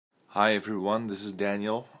Hi everyone, this is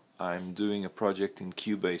Daniel. I'm doing a project in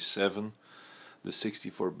Cubase 7, the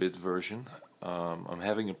 64-bit version. I'm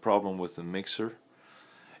having a problem with the mixer.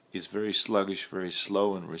 It's very sluggish, very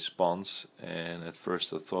slow in response, and at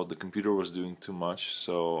first I thought the computer was doing too much,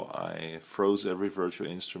 so I froze every virtual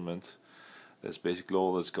instrument. That's basically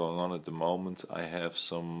all that's going on at the moment. I have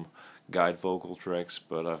some guide vocal tracks,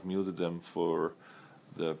 but I've muted them for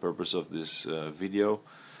the purpose of this video.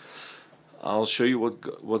 I'll show you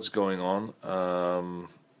what's going on.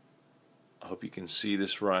 I hope you can see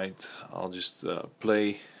this right. I'll just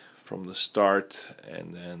play from the start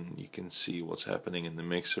and then you can see what's happening in the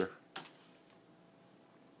mixer.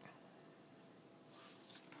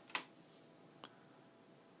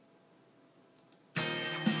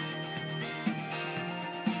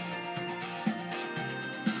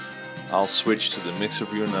 I'll switch to the mixer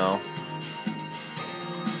view now.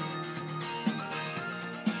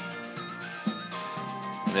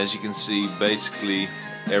 And as you can see, basically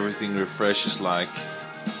everything refreshes like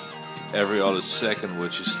every other second,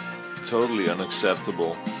 which is totally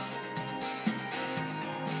unacceptable.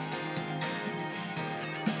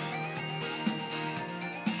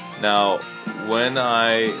 Now, when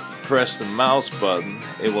I press the mouse button,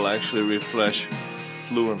 it will actually refresh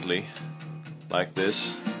fluently, like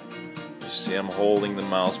this. You see, I'm holding the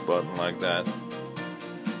mouse button like that.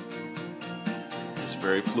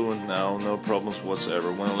 Very fluent now, no problems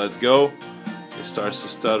whatsoever. When I let go, it starts to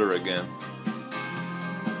stutter again.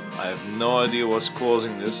 I have no idea what's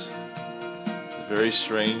causing this. It's very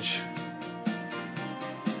strange.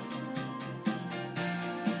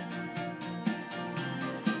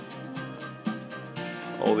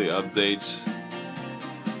 All the updates.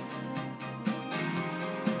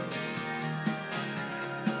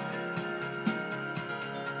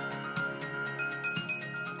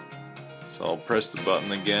 So I'll press the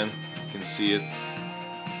button again. You can see it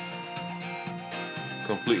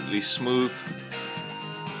completely smooth.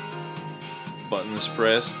 Button is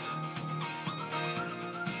pressed.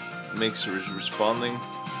 Mixer is responding.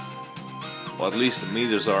 Well, at least the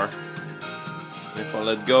meters are. If I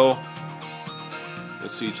let go, you'll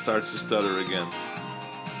see it starts to stutter again.